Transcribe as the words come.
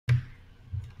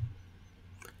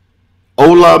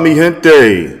Hola, mi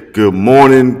gente. Good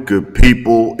morning, good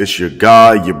people. It's your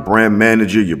guy, your brand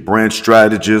manager, your brand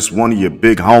strategist, one of your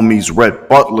big homies, Rhett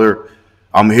Butler.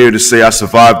 I'm here to say I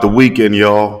survived the weekend,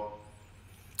 y'all.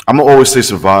 I'm going to always say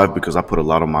survive because I put a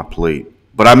lot on my plate,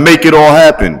 but I make it all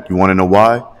happen. You want to know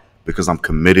why? Because I'm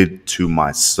committed to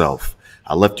myself.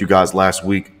 I left you guys last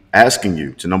week asking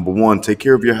you to, number one, take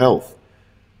care of your health.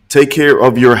 Take care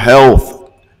of your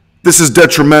health. This is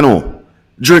detrimental.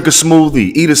 Drink a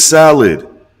smoothie, eat a salad,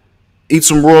 eat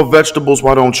some raw vegetables,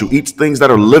 why don't you? Eat things that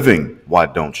are living, why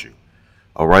don't you?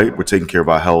 All right, we're taking care of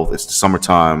our health. It's the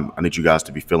summertime. I need you guys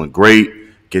to be feeling great,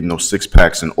 getting those six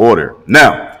packs in order.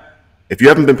 Now, if you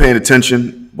haven't been paying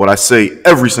attention, what I say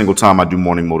every single time I do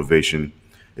morning motivation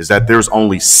is that there's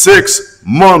only 6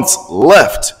 months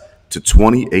left to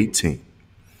 2018.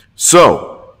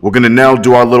 So we're going to now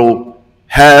do our little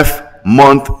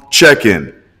half-month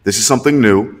check-in. This is something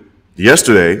new.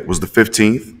 Yesterday was the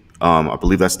 15th. I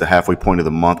believe that's the halfway point of the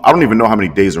month. I don't even know how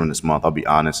many days are in this month. I'll be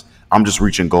honest. I'm just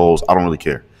reaching goals. I don't really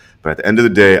care. But at the end of the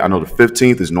day, I know the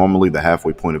 15th is normally the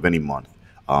halfway point of any month.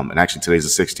 And actually today's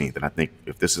the 16th. And I think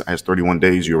if this has 31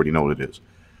 days, you already know what it is.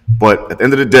 But at the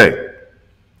end of the day,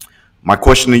 my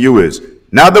question to you is,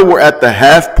 now that we're at the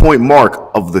half point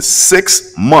mark of the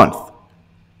 6th month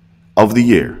of the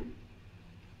year,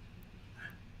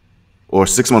 or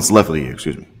 6 months left of the year,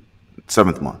 excuse me,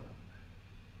 7th month.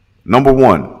 Number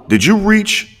one, did you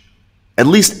reach at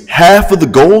least half of the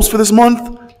goals for this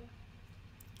month?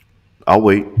 I'll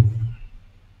wait.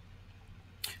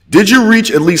 Did you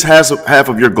reach at least half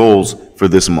of your goals for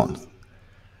this month?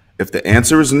 If the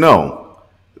answer is no,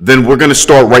 then we're going to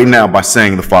start right now by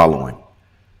saying the following.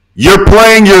 You're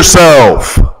playing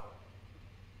yourself.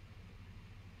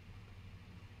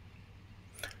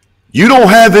 You don't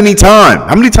have any time.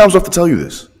 How many times do I have to tell you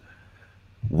this?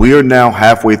 We are now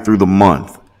halfway through the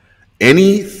month.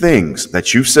 Any things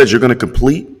that you said you're going to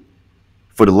complete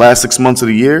for the last 6 months of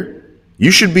the year, you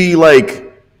should be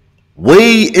like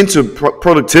way into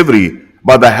productivity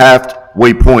by the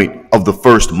halfway point of the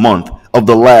first month of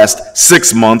the last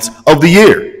 6 months of the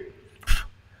year.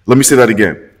 Let me say that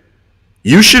again.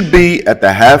 You should be at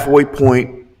the halfway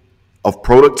point of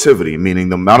productivity, meaning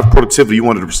the amount of productivity you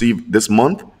wanted to receive this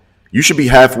month. You should be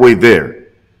halfway there,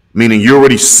 meaning you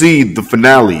already see the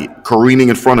finale careening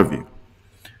in front of you.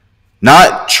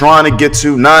 Not trying to get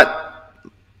to,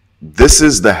 this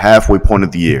is the halfway point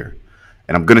of the year.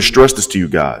 And I'm going to stress this to you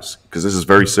guys because this is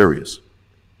very serious.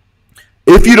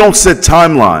 If you don't set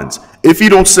timelines, if you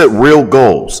don't set real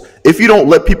goals, if you don't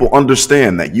let people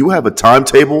understand that you have a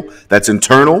timetable that's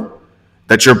internal,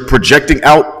 that you're projecting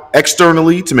out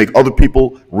externally to make other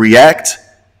people react,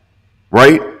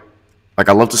 right? Like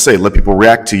I love to say, let people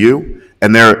react to you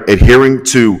and they're adhering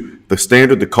to the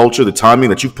standard, the culture, the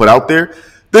timing that you've put out there,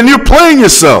 then you're playing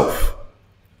yourself.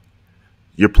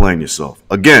 You're playing yourself.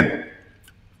 Again,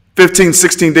 15,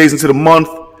 16 days into the month,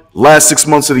 last 6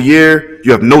 months of the year,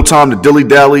 you have no time to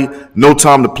dilly-dally, no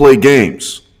time to play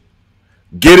games.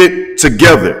 Get it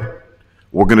together.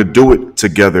 We're going to do it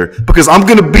together because I'm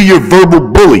going to be your verbal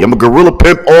bully. I'm a gorilla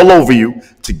pimp all over you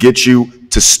to get you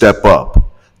to step up.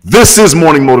 This is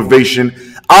Morning Motivation.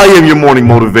 I am your morning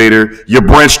motivator, your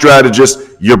brand strategist,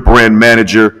 your brand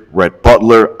manager, Rhett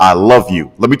Butler. I love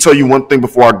you. Let me tell you one thing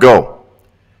before I go.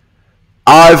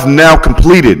 I've now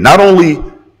completed not only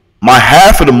my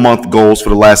half of the month goals for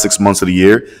the last 6 months of the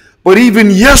year, but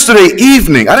even yesterday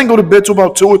evening, I didn't go to bed till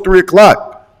about 2 or 3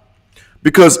 o'clock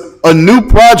because a new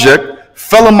project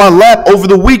fell in my lap over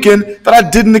the weekend that I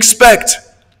didn't expect.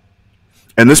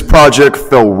 And this project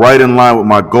fell right in line with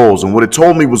my goals. And what it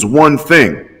told me was one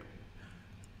thing.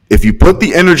 If you put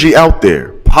the energy out there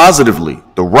positively,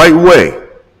 the right way,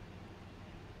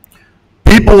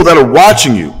 people that are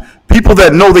watching you, people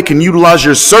that know they can utilize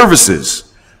your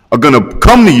services are going to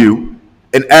come to you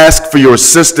and ask for your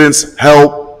assistance,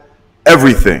 help,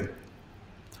 everything.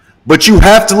 But you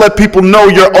have to let people know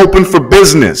you're open for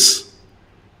business.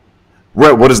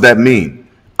 Right, what does that mean?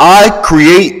 I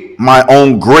create my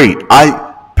own great.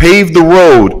 I pave the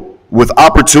road with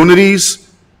opportunities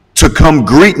to come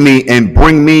greet me and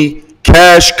bring me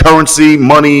cash, currency,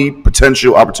 money,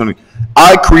 potential opportunity.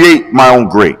 I create my own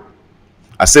great.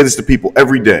 I say this to people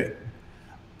every day.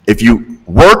 If you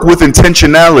work with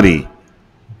intentionality,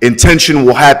 intention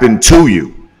will happen to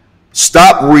you.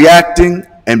 Stop reacting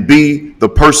and be the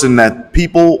person that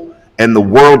people and the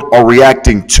world are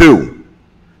reacting to.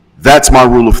 That's my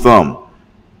rule of thumb.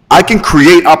 I can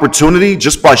create opportunity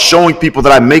just by showing people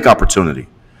that I make opportunity.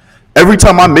 Every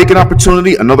time I make an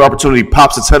opportunity, another opportunity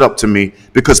pops its head up to me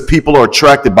because people are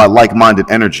attracted by like-minded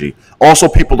energy. Also,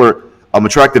 people are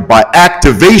attracted by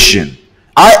activation.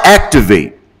 I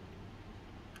activate.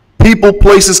 People,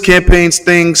 places, campaigns,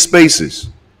 things, spaces.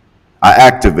 I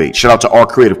activate. Shout out to Our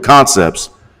Creative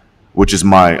Concepts, which is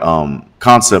my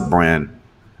concept brand.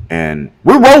 And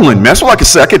we're rolling, man. That's all I can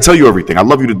say. I can't tell you everything. I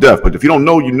love you to death. But if you don't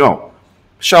know, you know.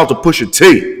 Shout out to Pusha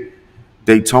T,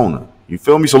 Daytona. You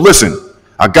feel me? So listen,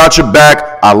 I got your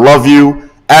back. I love you.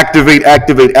 Activate,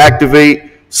 activate,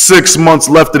 activate. 6 months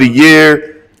left of the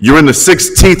year. You're in the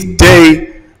 16th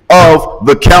day of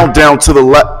the countdown to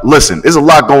the listen, there's a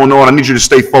lot going on. I need you to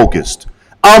stay focused.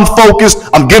 I'm focused.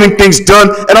 I'm getting things done,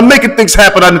 and I'm making things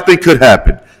happen I didn't think could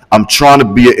happen. I'm trying to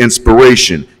be an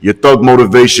inspiration, your thug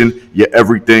motivation, your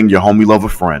everything, your homie, lover,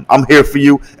 friend. I'm here for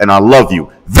you, and I love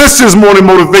you. This is Morning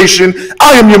Motivation.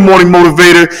 I am your morning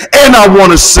motivator, and I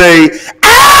want to say,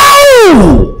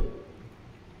 ow!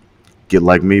 Get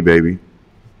like me, baby.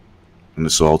 And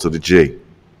it's all to the G.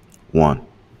 1.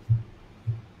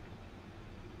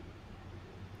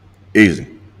 Easy.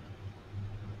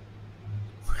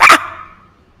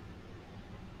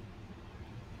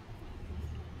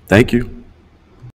 Thank you.